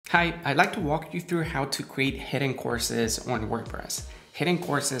Hi, I'd like to walk you through how to create hidden courses on WordPress. Hidden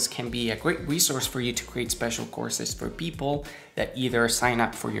courses can be a great resource for you to create special courses for people that either sign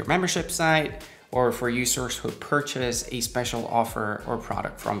up for your membership site or for users who purchase a special offer or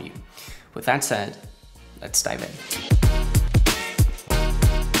product from you. With that said, let's dive in.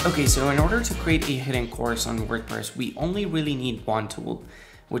 Okay, so in order to create a hidden course on WordPress, we only really need one tool,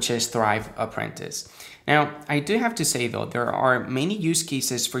 which is Thrive Apprentice. Now, I do have to say though, there are many use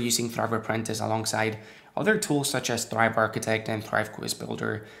cases for using Thrive Apprentice alongside other tools such as Thrive Architect and Thrive Quiz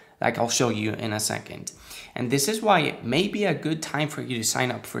Builder, like I'll show you in a second. And this is why it may be a good time for you to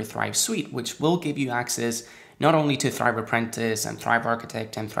sign up for Thrive Suite, which will give you access not only to Thrive Apprentice and Thrive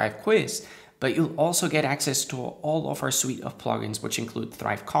Architect and Thrive Quiz, but you'll also get access to all of our suite of plugins, which include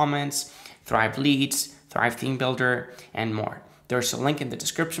Thrive Comments, Thrive Leads, Thrive Theme Builder, and more. There's a link in the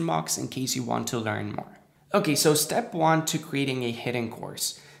description box in case you want to learn more. Okay, so step one to creating a hidden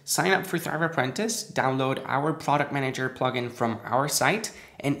course. Sign up for Thrive Apprentice, download our product manager plugin from our site,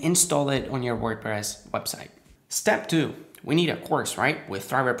 and install it on your WordPress website. Step two, we need a course, right? With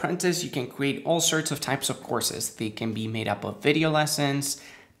Thrive Apprentice, you can create all sorts of types of courses. They can be made up of video lessons,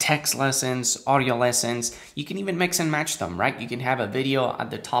 text lessons, audio lessons. You can even mix and match them, right? You can have a video at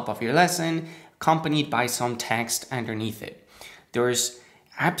the top of your lesson, accompanied by some text underneath it. There's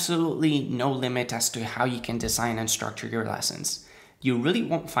absolutely no limit as to how you can design and structure your lessons. You really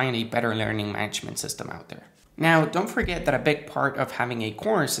won't find a better learning management system out there. Now, don't forget that a big part of having a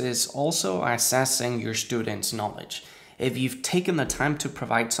course is also assessing your students' knowledge. If you've taken the time to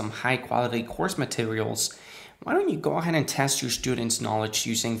provide some high quality course materials, why don't you go ahead and test your students' knowledge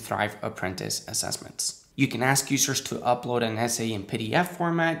using Thrive Apprentice assessments? You can ask users to upload an essay in PDF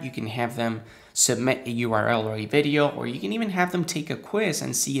format, you can have them submit a URL or a video, or you can even have them take a quiz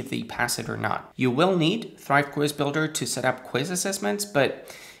and see if they pass it or not. You will need Thrive Quiz Builder to set up quiz assessments,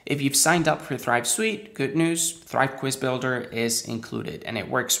 but if you've signed up for Thrive Suite, good news, Thrive Quiz Builder is included and it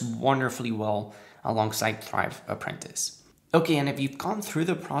works wonderfully well alongside Thrive Apprentice. Okay, and if you've gone through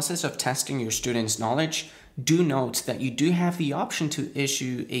the process of testing your students' knowledge, do note that you do have the option to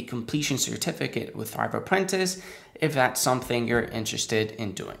issue a completion certificate with Thrive Apprentice if that's something you're interested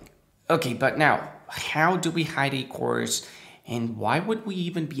in doing. Okay, but now, how do we hide a course and why would we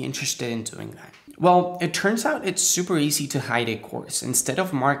even be interested in doing that? Well, it turns out it's super easy to hide a course. Instead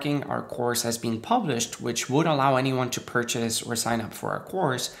of marking our course as being published, which would allow anyone to purchase or sign up for our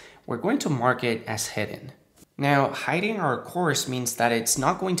course, we're going to mark it as hidden. Now, hiding our course means that it's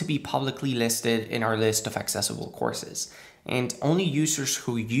not going to be publicly listed in our list of accessible courses, and only users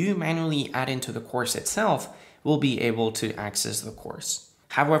who you manually add into the course itself will be able to access the course.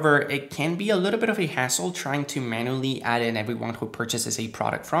 However, it can be a little bit of a hassle trying to manually add in everyone who purchases a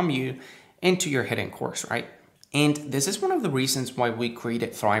product from you into your hidden course, right? And this is one of the reasons why we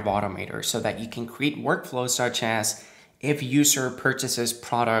created Thrive Automator, so that you can create workflows such as if user purchases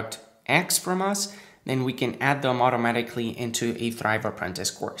product X from us, then we can add them automatically into a Thrive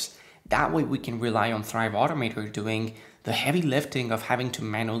Apprentice course. That way we can rely on Thrive Automator doing the heavy lifting of having to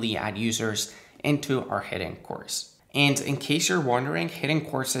manually add users into our hidden course. And in case you're wondering, hidden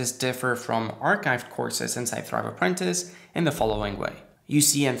courses differ from archived courses inside Thrive Apprentice in the following way. You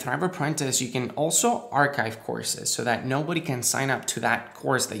see, in Thrive Apprentice, you can also archive courses so that nobody can sign up to that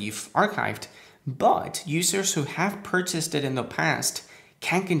course that you've archived, but users who have purchased it in the past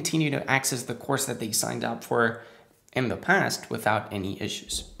can continue to access the course that they signed up for in the past without any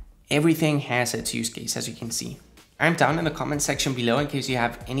issues. Everything has its use case, as you can see. I'm down in the comment section below in case you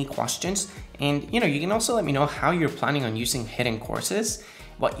have any questions. And you can also let me know how you're planning on using hidden courses,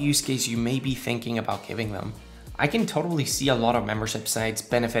 what use case you may be thinking about giving them. I can totally see a lot of membership sites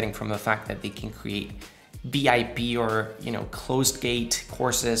benefiting from the fact that they can create VIP or closed gate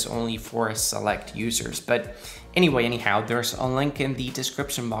courses only for select users. But anyhow, there's a link in the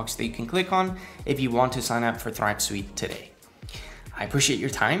description box that you can click on if you want to sign up for Thrive Suite today. I appreciate your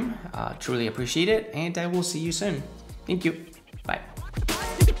time, truly appreciate it, and I will see you soon. Thank you. Bye.